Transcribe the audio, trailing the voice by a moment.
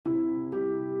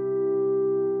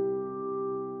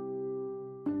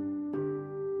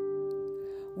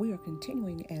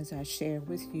continuing as I share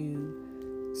with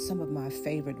you some of my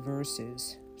favorite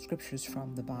verses, scriptures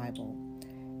from the Bible.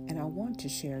 And I want to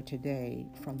share today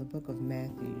from the book of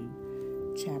Matthew,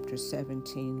 chapter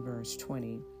 17, verse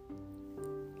 20.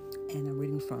 And I'm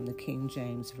reading from the King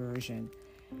James Version.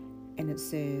 And it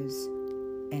says,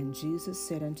 "And Jesus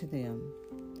said unto them,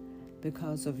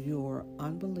 Because of your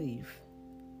unbelief,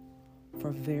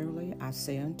 for verily I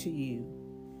say unto you,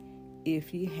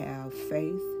 if ye have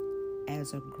faith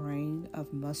as a grain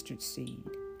of mustard seed,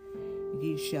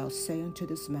 ye shall say unto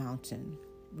this mountain,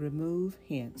 Remove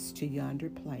hence to yonder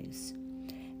place,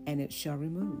 and it shall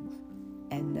remove,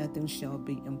 and nothing shall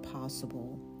be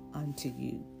impossible unto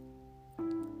you."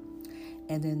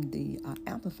 And then the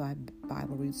Amplified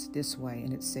Bible reads this way,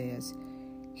 and it says,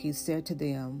 "He said to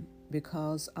them,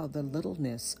 because of the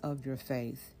littleness of your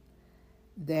faith,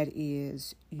 that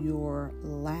is, your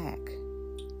lack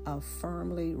of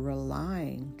firmly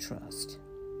relying trust."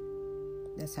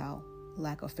 That's how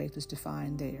lack of faith is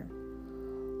defined there.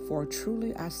 "For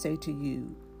truly I say to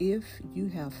you, if you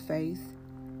have faith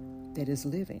that is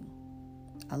living,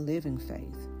 a living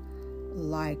faith,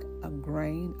 like a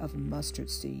grain of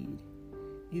mustard seed,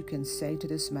 you can say to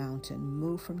this mountain,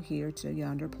 Move from here to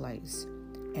yonder place,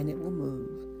 and it will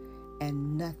move,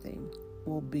 and nothing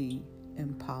will be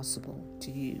impossible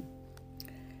to you."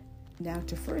 Now,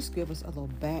 to first give us a little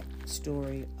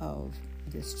backstory of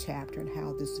this chapter and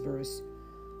how this verse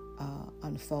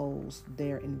unfolds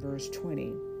there in verse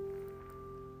 20.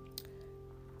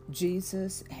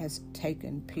 Jesus has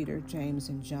taken Peter, James,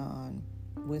 and John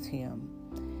with him,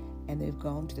 and they've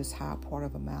gone to this high part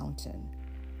of a mountain,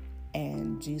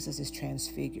 and Jesus is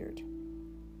transfigured.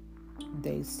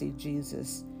 They see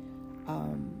Jesus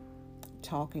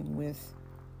talking with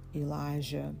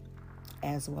Elijah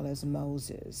as well as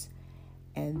Moses,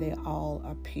 and they all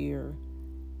appear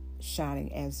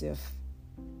shining as if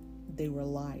they were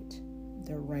light.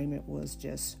 Their raiment was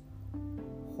just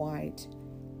white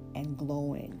and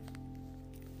glowing,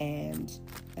 and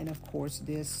of course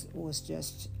this was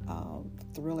just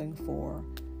thrilling for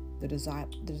the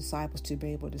disciples to be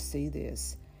able to see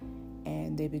this.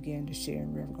 And they began to share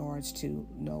in regards to,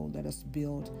 no, let us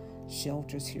build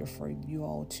shelters here for you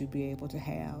all to be able to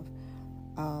have.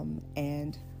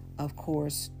 And of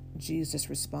course, Jesus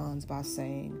responds by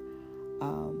saying,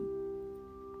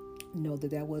 no,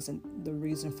 that wasn't the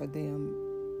reason for them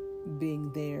being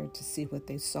there to see what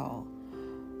they saw.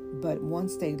 But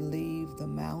once they leave the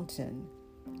mountain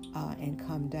and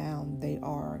come down, they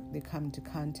come into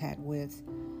contact with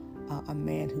a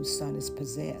man whose son is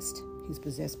possessed. He's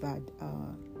possessed by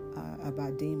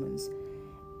demons,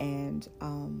 and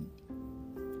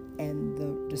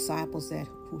the disciples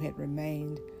who had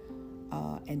remained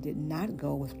and did not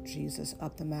go with Jesus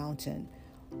up the mountain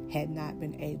had not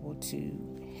been able to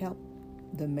help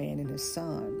the man and his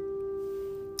son.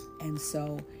 And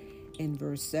so, in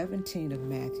verse 17 of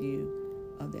Matthew,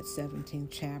 of that 17th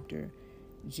chapter,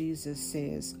 Jesus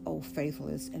says, "O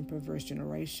faithless and perverse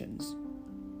generation,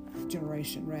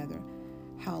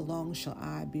 how long shall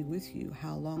I be with you?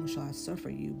 How long shall I suffer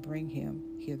you? Bring him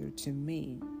hither to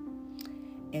me."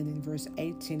 And in verse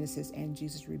 18 it says, "And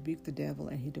Jesus rebuked the devil,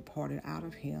 and he departed out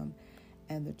of him,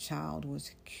 and the child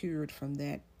was cured from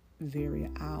that very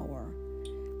hour.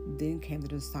 Then came the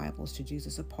disciples to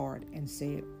Jesus apart and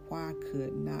said, Why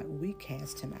could not we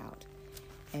cast him out?"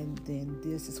 And then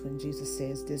this is when Jesus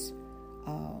says this,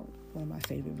 one of my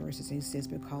favorite verses. He says,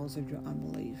 "Because of your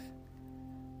unbelief.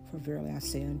 For verily I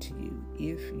say unto you,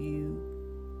 if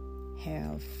you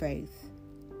have faith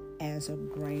as a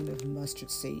grain of mustard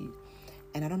seed."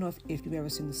 And I don't know if you've ever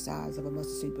seen the size of a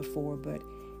mustard seed before, but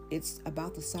it's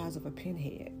about the size of a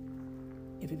pinhead.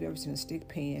 If you've ever seen a stick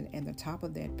pin, and the top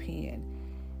of that pin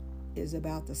is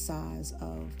about the size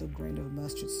of the grain of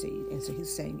mustard seed. And so he's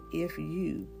saying, if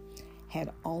you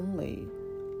had only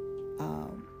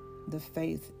the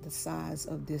faith the size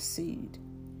of this seed,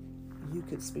 you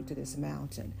could speak to this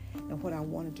mountain. And what I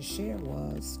wanted to share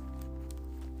was,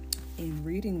 in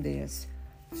reading this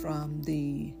from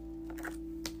the,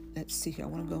 let's see here, I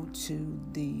want to go to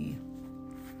the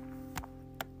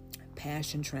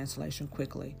Passion Translation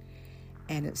quickly.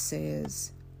 And it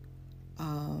says,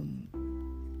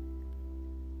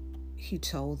 he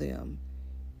told them,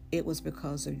 "It was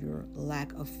because of your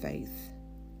lack of faith.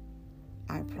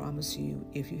 I promise you,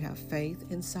 if you have faith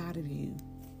inside of you,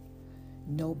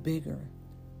 no bigger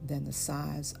than the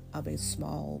size of a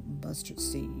small mustard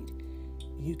seed,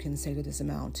 you can say to this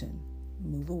mountain,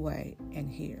 move away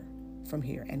from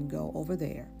here and go over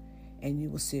there, and you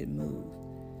will see it move.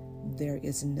 There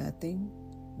is nothing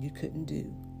you couldn't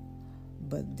do,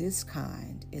 but this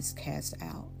kind is cast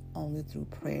out only through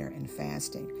prayer and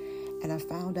fasting." And I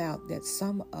found out that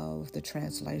some of the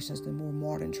translations, the more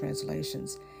modern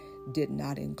translations, did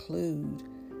not include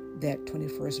that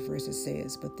 21st verse that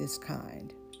says, but this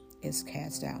kind is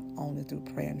cast out only through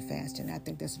prayer and fasting. I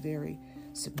think that's very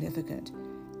significant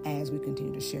as we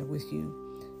continue to share with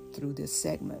you through this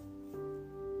segment.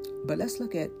 But let's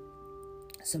look at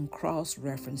some cross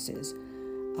references.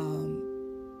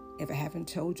 If I haven't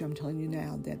told you, I'm telling you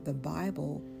now that the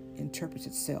Bible interprets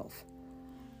itself.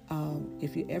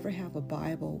 If you ever have a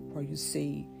Bible where you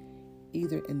see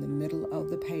either in the middle of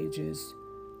the pages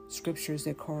scriptures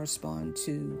that correspond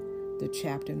to the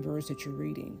chapter and verse that you're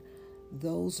reading,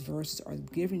 those verses are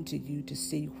given to you to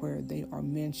see where they are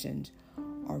mentioned,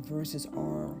 or verses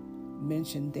are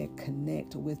mentioned that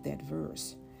connect with that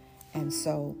verse. And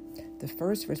so the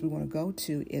first verse we want to go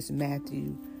to is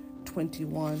Matthew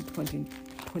 21,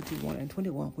 and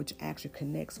 21, which actually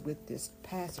connects with this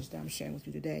passage that I'm sharing with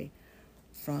you today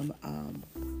from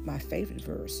my favorite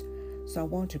verse. So I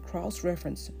want to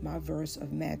cross-reference my verse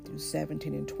of Matthew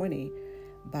 17 and 20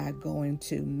 by going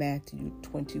to Matthew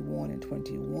 21 and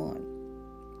 21.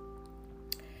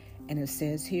 And it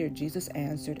says here, Jesus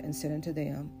answered and said unto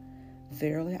them,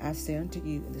 Verily I say unto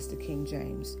you, and this is the King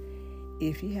James,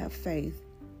 if ye have faith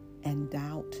and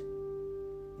doubt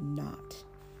not,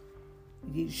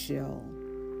 ye shall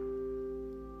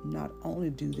not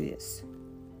only do this,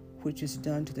 which is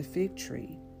done to the fig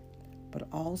tree, but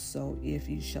also if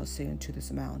ye shall say unto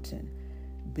this mountain,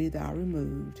 Be thou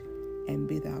removed, and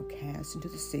be thou cast into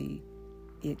the sea,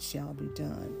 it shall be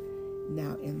done.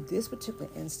 Now, in this particular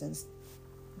instance,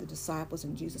 the disciples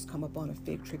and Jesus come upon a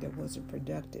fig tree that wasn't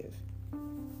productive.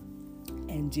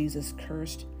 And Jesus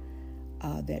cursed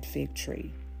that fig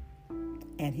tree.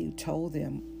 And he told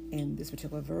them in this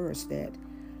particular verse that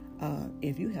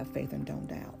if you have faith and don't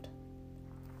doubt,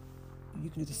 you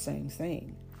can do the same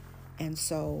thing. And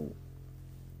so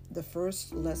the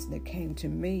first lesson that came to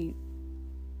me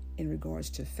in regards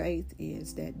to faith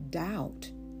is that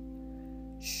doubt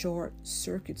short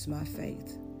circuits my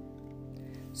faith.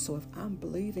 So if I'm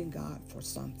believing God for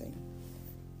something,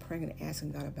 praying and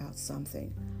asking God about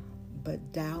something,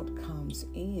 but doubt comes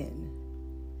in,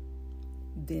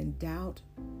 then doubt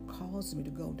causes me to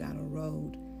go down a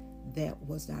road that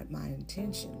was not my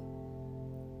intention.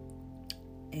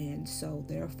 And so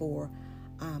therefore,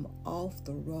 I'm off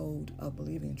the road of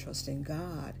believing and trusting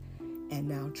God and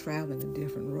now traveling a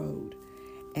different road.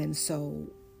 And so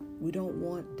we don't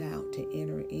want doubt to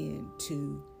enter in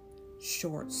to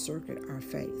short circuit our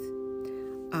faith.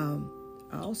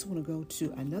 I also want to go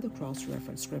to another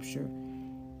cross-reference scripture.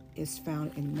 It's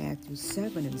found in Matthew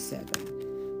 7 and 7.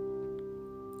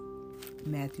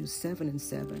 Matthew 7 and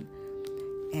 7.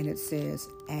 And it says,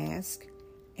 Ask,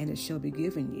 and it shall be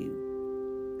given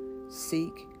you.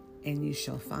 Seek, and you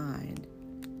shall find.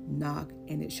 Knock,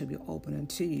 and it shall be opened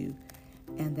unto you.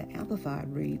 And the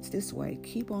Amplified reads this way,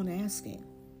 Keep on asking,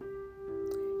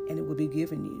 and it will be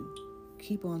given you.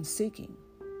 Keep on seeking,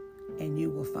 and you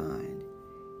will find.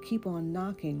 Keep on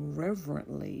knocking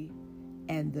reverently,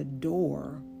 and the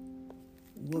door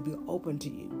will be open to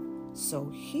you. So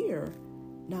here,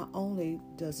 not only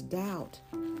does doubt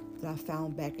that I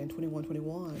found back in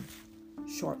 21:21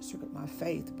 short circuit my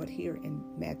faith, but here in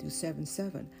Matthew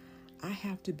 7:7, I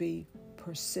have to be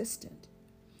persistent.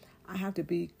 I have to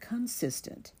be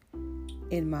consistent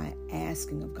in my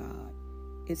asking of God.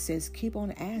 It says, keep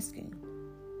on asking,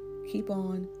 keep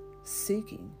on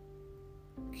seeking,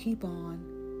 keep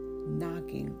on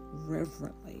knocking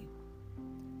reverently.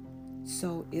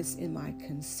 So it's in my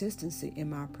consistency, in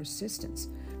my persistence,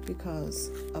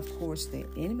 because of course the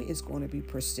enemy is going to be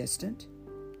persistent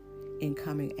in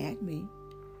coming at me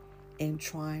and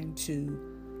trying to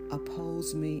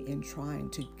oppose me and trying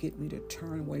to get me to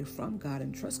turn away from God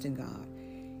and trust in God.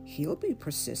 He'll be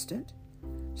persistent.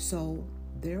 So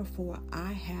therefore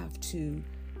I have to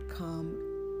come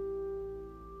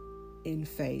in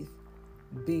faith,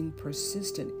 being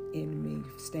persistent in me,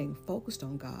 staying focused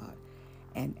on God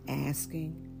and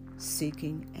asking,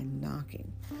 seeking, and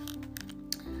knocking.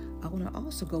 I want to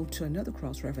also go to another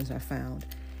cross-reference I found,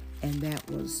 and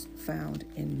that was found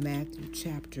in Matthew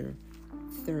chapter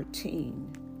 13.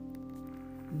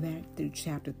 Matthew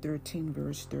chapter 13,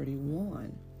 verse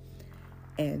 31.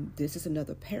 And this is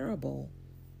another parable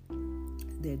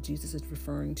that Jesus is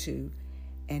referring to.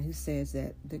 And he says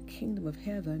that the kingdom of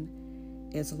heaven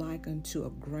is like unto a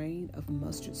grain of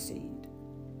mustard seed,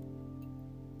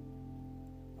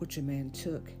 which a man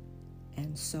took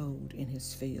and sowed in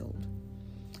his field.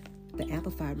 The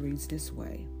Amplified reads this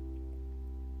way: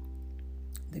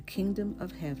 The kingdom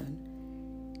of heaven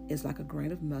is like a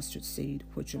grain of mustard seed,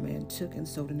 which a man took and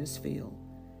sowed in his field.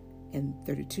 And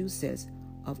 32 says,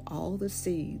 Of all the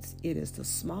seeds, it is the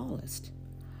smallest,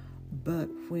 but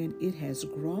when it has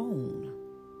grown,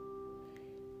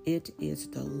 it is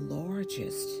the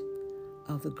largest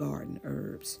of the garden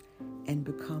herbs and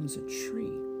becomes a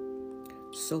tree,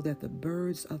 so that the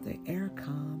birds of the air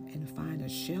come and find a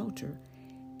shelter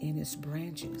in its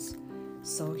branches.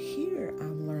 So here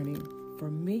I'm learning,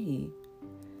 for me,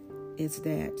 is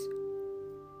that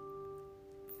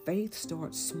faith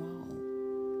starts small,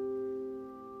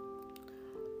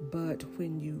 but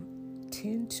when you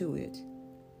tend to it,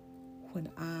 when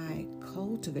I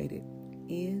cultivate it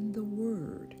in the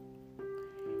Word,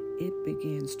 it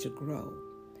begins to grow.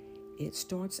 It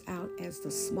starts out as the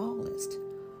smallest,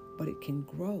 but it can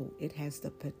grow. It has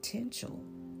the potential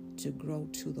to grow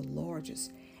to the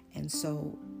largest. And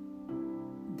so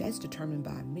that's determined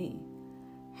by me.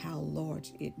 How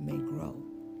large it may grow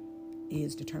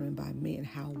is determined by me, and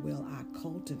how well I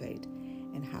cultivate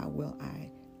and how well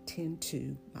I tend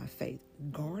to my faith,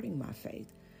 guarding my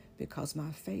faith, because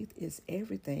my faith is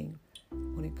everything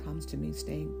when it comes to me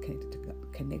staying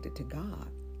connected to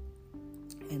God.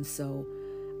 And so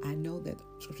I know that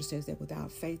Scripture says that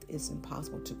without faith it's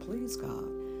impossible to please God.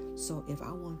 So if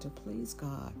I want to please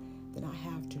God, then I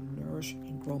have to nourish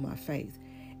and grow my faith.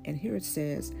 And here it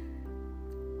says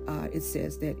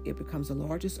that it becomes the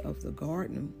largest of the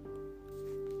garden,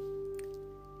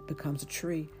 becomes a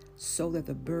tree, so that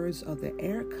the birds of the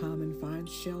air come and find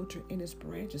shelter in its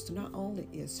branches. So not only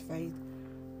is faith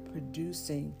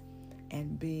producing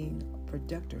and being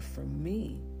productive for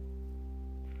me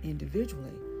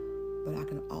individually, but I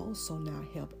can also now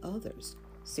help others.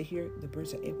 See here, the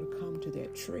birds are able to come to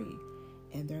that tree,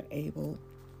 and they're able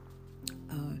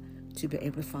to be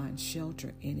able to find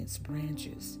shelter in its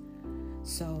branches.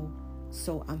 So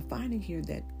I'm finding here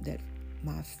that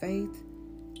my faith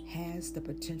has the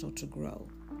potential to grow,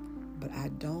 but I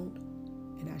don't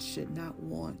and I should not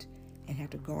want and have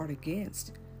to guard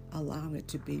against allowing it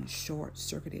to be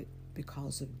short-circuited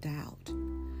because of doubt.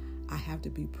 I have to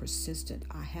be persistent.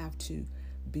 I have to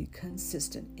be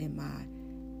consistent in my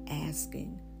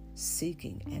asking,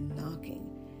 seeking, and knocking.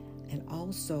 And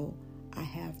also, I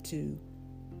have to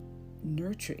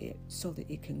nurture it so that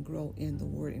it can grow in the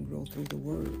Word and grow through the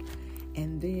Word.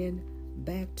 And then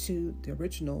back to the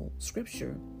original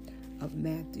scripture of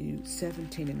Matthew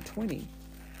 17 and 20,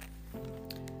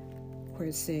 where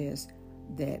it says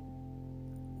that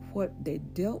what they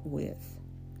dealt with,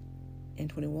 and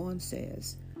 21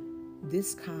 says,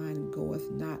 this kind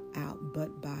goeth not out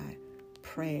but by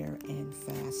prayer and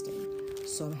fasting.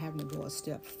 So I'm having to go a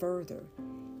step further.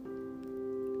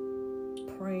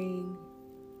 Praying,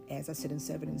 as I said in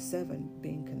 7 and 7,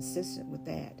 being consistent with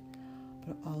that,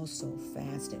 but also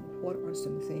fasting. What are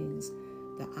some things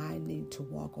that I need to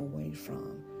walk away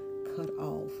from, cut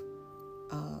off,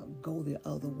 go the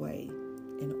other way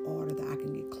in order that I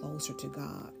can get closer to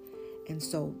God? And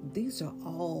so these are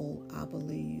all, I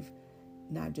believe,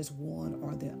 not just one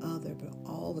or the other, but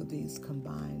all of these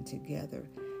combined together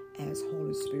as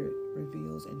Holy Spirit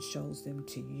reveals and shows them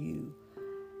to you,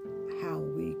 how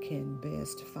we can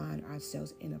best find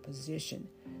ourselves in a position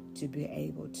to be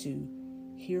able to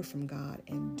hear from God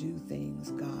and do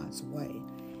things God's way.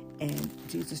 And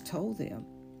Jesus told them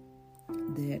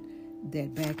that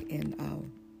back in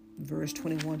verse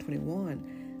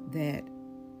 21, that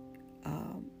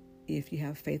if you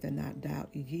have faith and not doubt,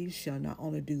 ye shall not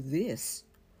only do this,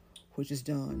 which is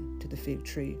done to the fig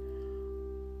tree,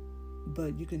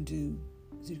 but you can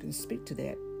speak to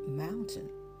that mountain,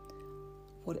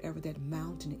 whatever that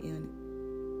mountain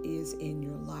is in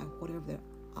your life, whatever that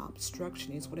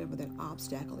obstruction is, whatever that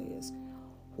obstacle is,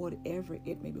 whatever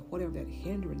it may be, whatever that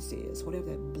hindrance is,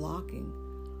 whatever that blocking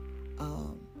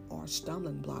or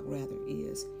stumbling block rather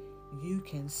is, you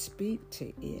can speak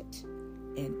to it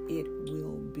and it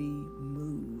will be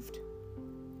moved.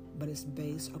 But it's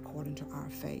based according to our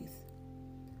faith.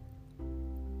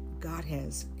 God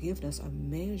has given us a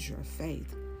measure of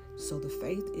faith. So the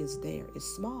faith is there. It's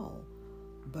small,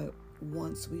 but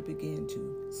once we begin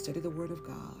to study the Word of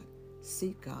God,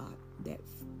 seek God, that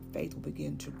faith will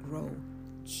begin to grow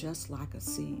just like a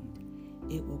seed.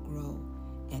 It will grow.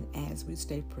 And as we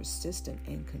stay persistent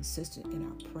and consistent in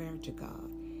our prayer to God,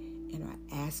 in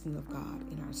our asking of God,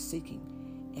 in our seeking,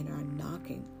 in our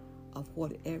knocking of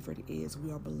whatever it is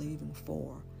we are believing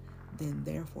for, then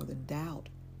therefore the doubt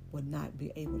would not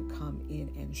be able to come in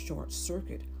and short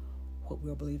circuit what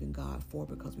we're believing God for,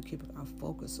 because we keep our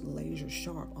focus laser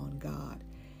sharp on God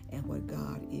and what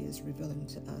God is revealing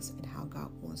to us and how God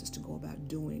wants us to go about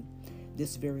doing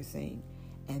this very thing.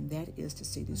 And that is to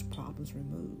see these problems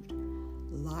removed.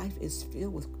 Life is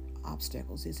filled with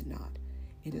obstacles, is it not?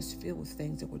 It is filled with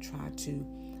things that will try to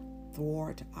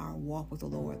thwart our walk with the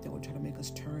Lord, that will try to make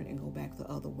us turn and go back the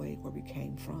other way where we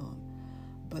came from.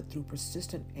 But through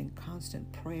persistent and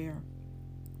constant prayer,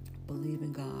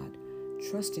 believing God,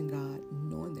 trusting God,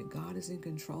 knowing that God is in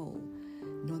control,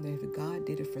 knowing that if God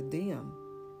did it for them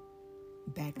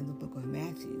back in the book of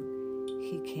Matthew,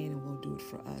 He can and will do it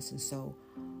for us. And so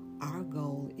our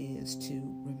goal is to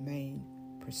remain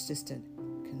persistent,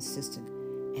 consistent,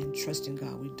 and trusting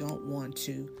God. We don't want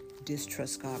to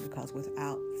distrust God, because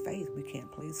without faith, we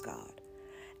can't please God.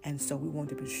 And so we want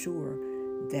to be sure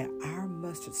that our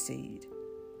mustard seed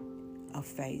of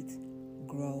faith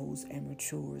grows and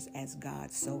matures as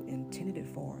God so intended it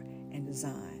for and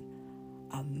designed.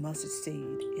 A mustard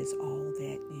seed is all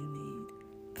that you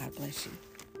need. God bless you.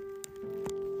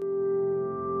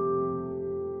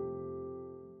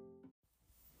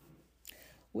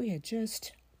 We had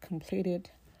just completed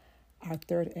our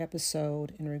third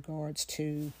episode in regards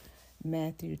to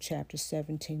Matthew chapter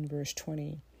 17, verse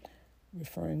 20,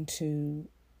 referring to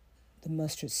the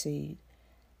mustard seed.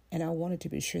 And I wanted to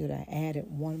be sure that I added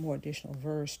one more additional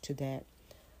verse to that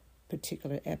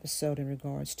particular episode in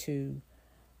regards to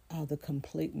the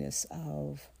completeness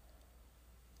of,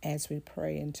 as we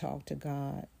pray and talk to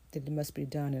God, that it must be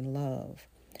done in love.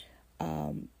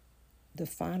 The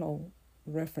final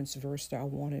reference verse that I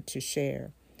wanted to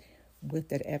share with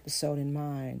that episode in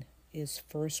mind is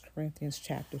 1 Corinthians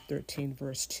chapter 13,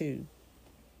 verse 2.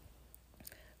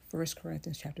 1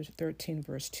 Corinthians chapter 13,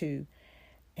 verse 2.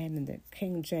 And in the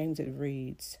King James it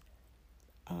reads,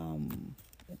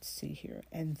 let's see here.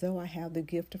 And though I have the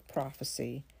gift of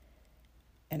prophecy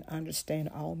and understand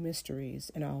all mysteries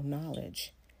and all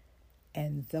knowledge,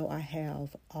 and though I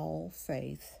have all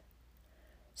faith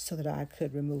so that I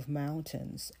could remove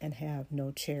mountains and have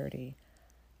no charity,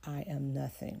 I am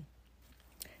nothing.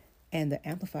 And the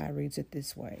Amplified reads it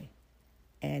this way.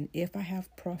 And if I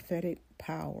have prophetic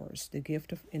powers, the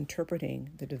gift of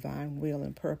interpreting the divine will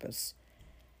and purpose,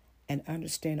 and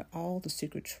understand all the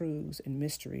secret truths and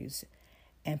mysteries,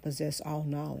 and possess all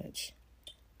knowledge,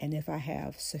 and if I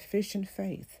have sufficient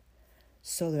faith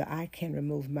so that I can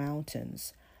remove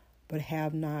mountains, but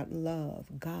have not love,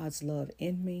 God's love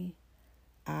in me,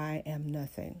 I am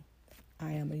nothing.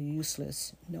 I am a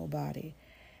useless nobody.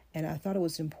 And I thought it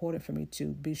was important for me to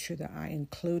be sure that I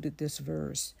included this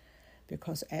verse,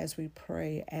 because as we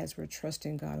pray, as we're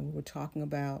trusting God, and we were talking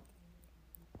about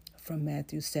from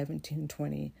Matthew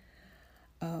 17:20,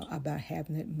 about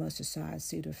having that mustard size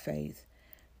seed of faith,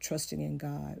 trusting in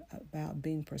God, about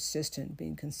being persistent,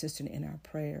 being consistent in our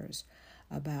prayers,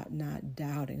 about not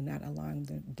doubting, not allowing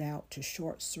the doubt to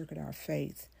short circuit our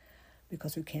faith,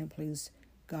 because we can't please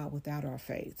God without our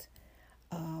faith.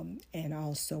 And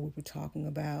also we were talking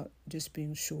about just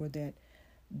being sure that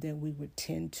we would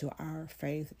tend to our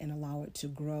faith and allow it to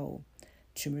grow,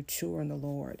 to mature in the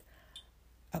Lord.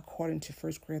 According to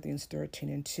 1 Corinthians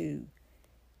 13:2,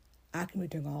 I can be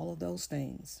doing all of those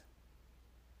things,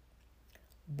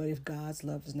 but if God's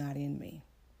love is not in me,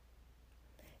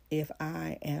 if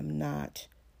I am not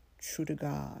true to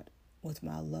God with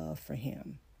my love for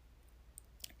Him,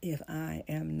 if I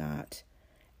am not,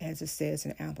 as it says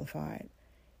in Amplified,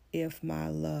 if my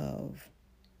love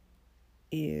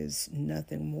is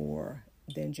nothing more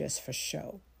than just for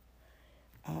show,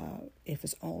 if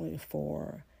it's only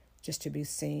for just to be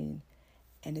seen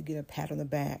and to get a pat on the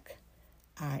back,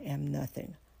 I am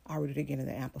nothing. I'll read it again in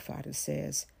the Amplified. It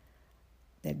says,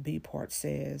 that B part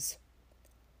says,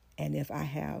 and if I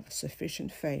have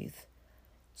sufficient faith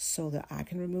so that I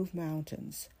can remove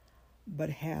mountains, but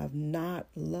have not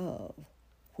love,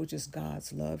 which is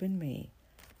God's love in me,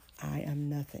 I am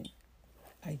nothing,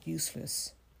 a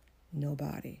useless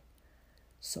nobody.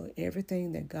 So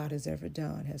everything that God has ever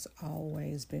done has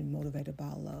always been motivated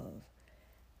by love.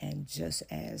 And just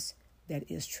as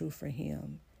that is true for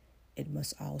Him, it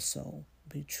must also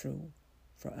be true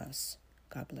for us.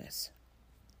 God bless.